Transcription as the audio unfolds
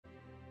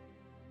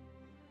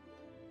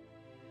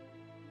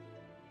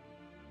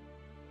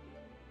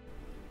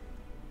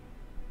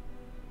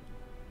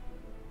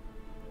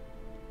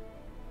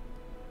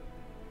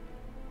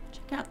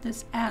check out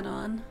this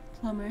add-on,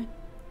 Plumber.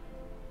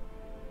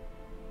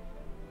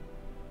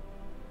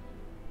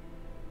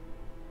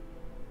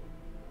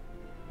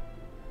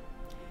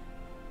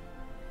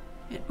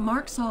 It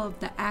marks all of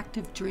the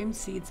active dream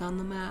seeds on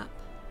the map.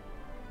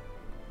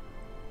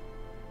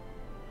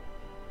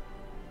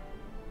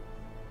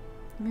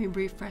 Let me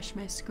refresh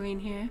my screen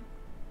here.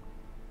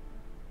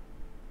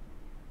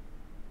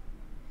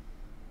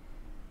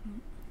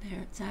 There,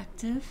 it's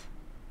active.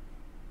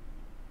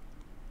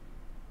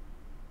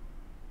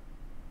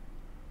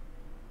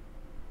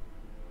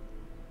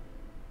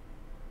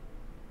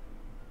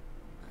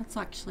 That's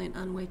actually an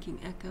unwaking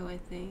echo, I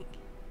think.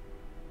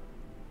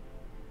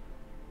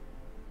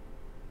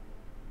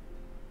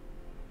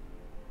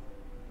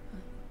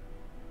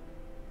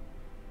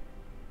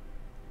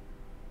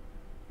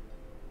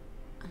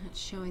 It's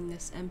showing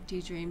this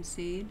empty dream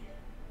seed.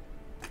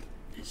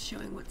 It's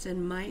showing what's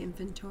in my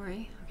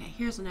inventory. Okay,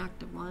 here's an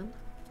active one.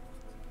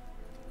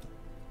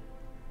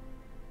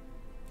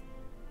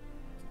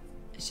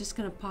 It's just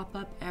going to pop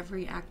up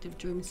every active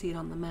dream seed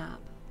on the map.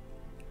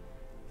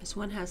 This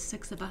one has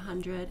 6 of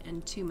 100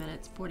 and 2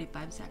 minutes,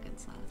 45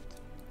 seconds left.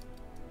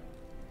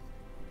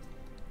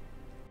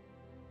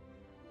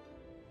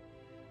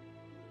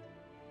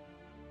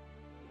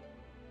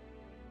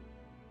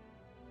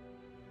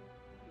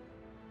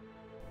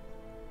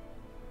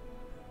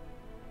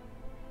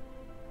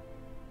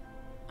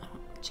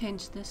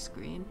 Change this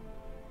screen.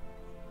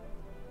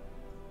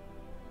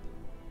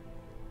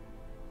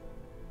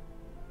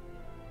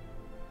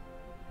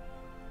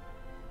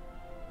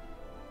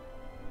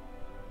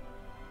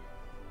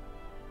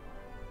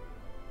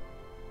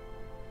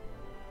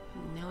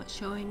 Now it's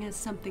showing as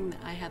something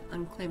that I have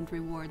unclaimed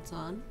rewards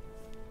on.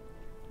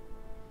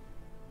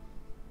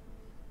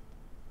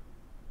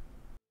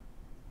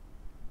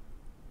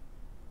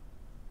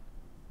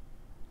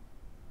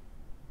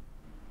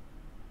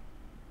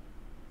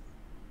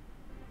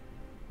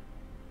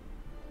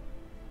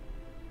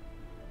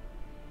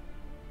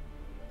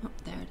 Oh,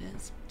 there it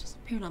is. Just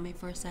appeared on me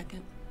for a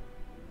second.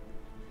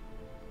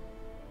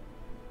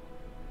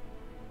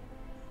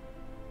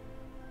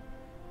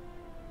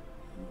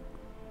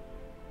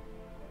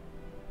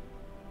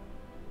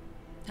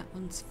 That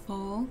one's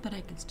full, but I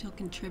can still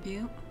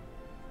contribute.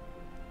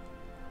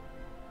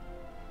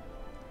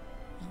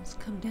 Let's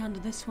come down to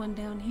this one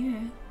down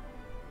here.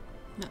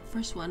 That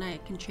first one I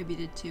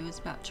contributed to is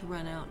about to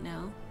run out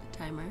now, the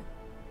timer.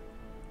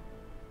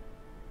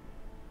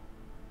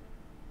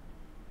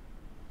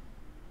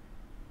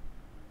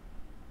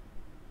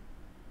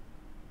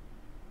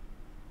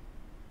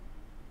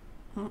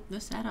 Oh,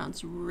 this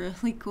add-on's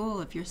really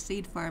cool if you're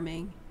seed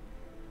farming.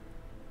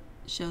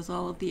 It shows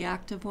all of the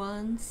active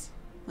ones.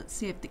 Let's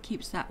see if it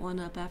keeps that one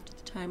up after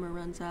the timer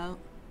runs out.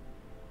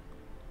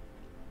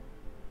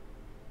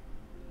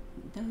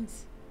 It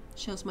does. It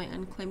shows my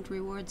unclaimed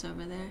rewards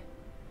over there.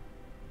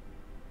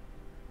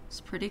 It's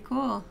pretty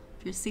cool.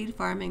 If you're seed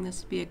farming,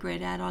 this would be a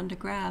great add-on to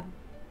grab.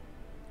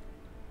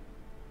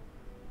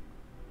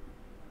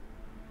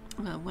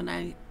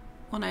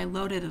 When I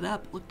loaded it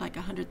up, it looked like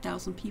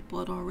 100,000 people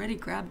had already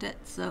grabbed it,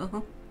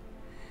 so...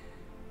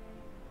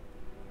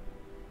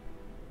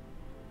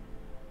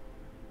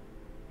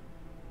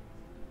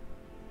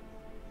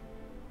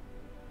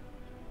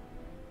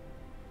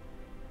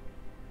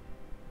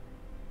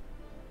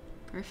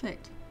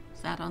 Perfect.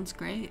 This add-on's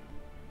great.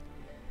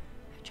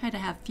 I try to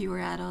have fewer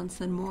add-ons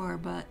than more,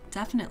 but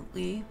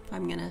definitely, if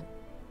I'm gonna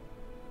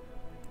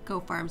go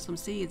farm some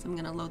seeds, I'm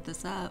gonna load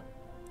this up.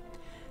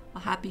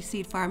 Well, happy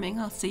seed farming.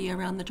 I'll see you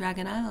around the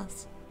Dragon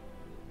Isles.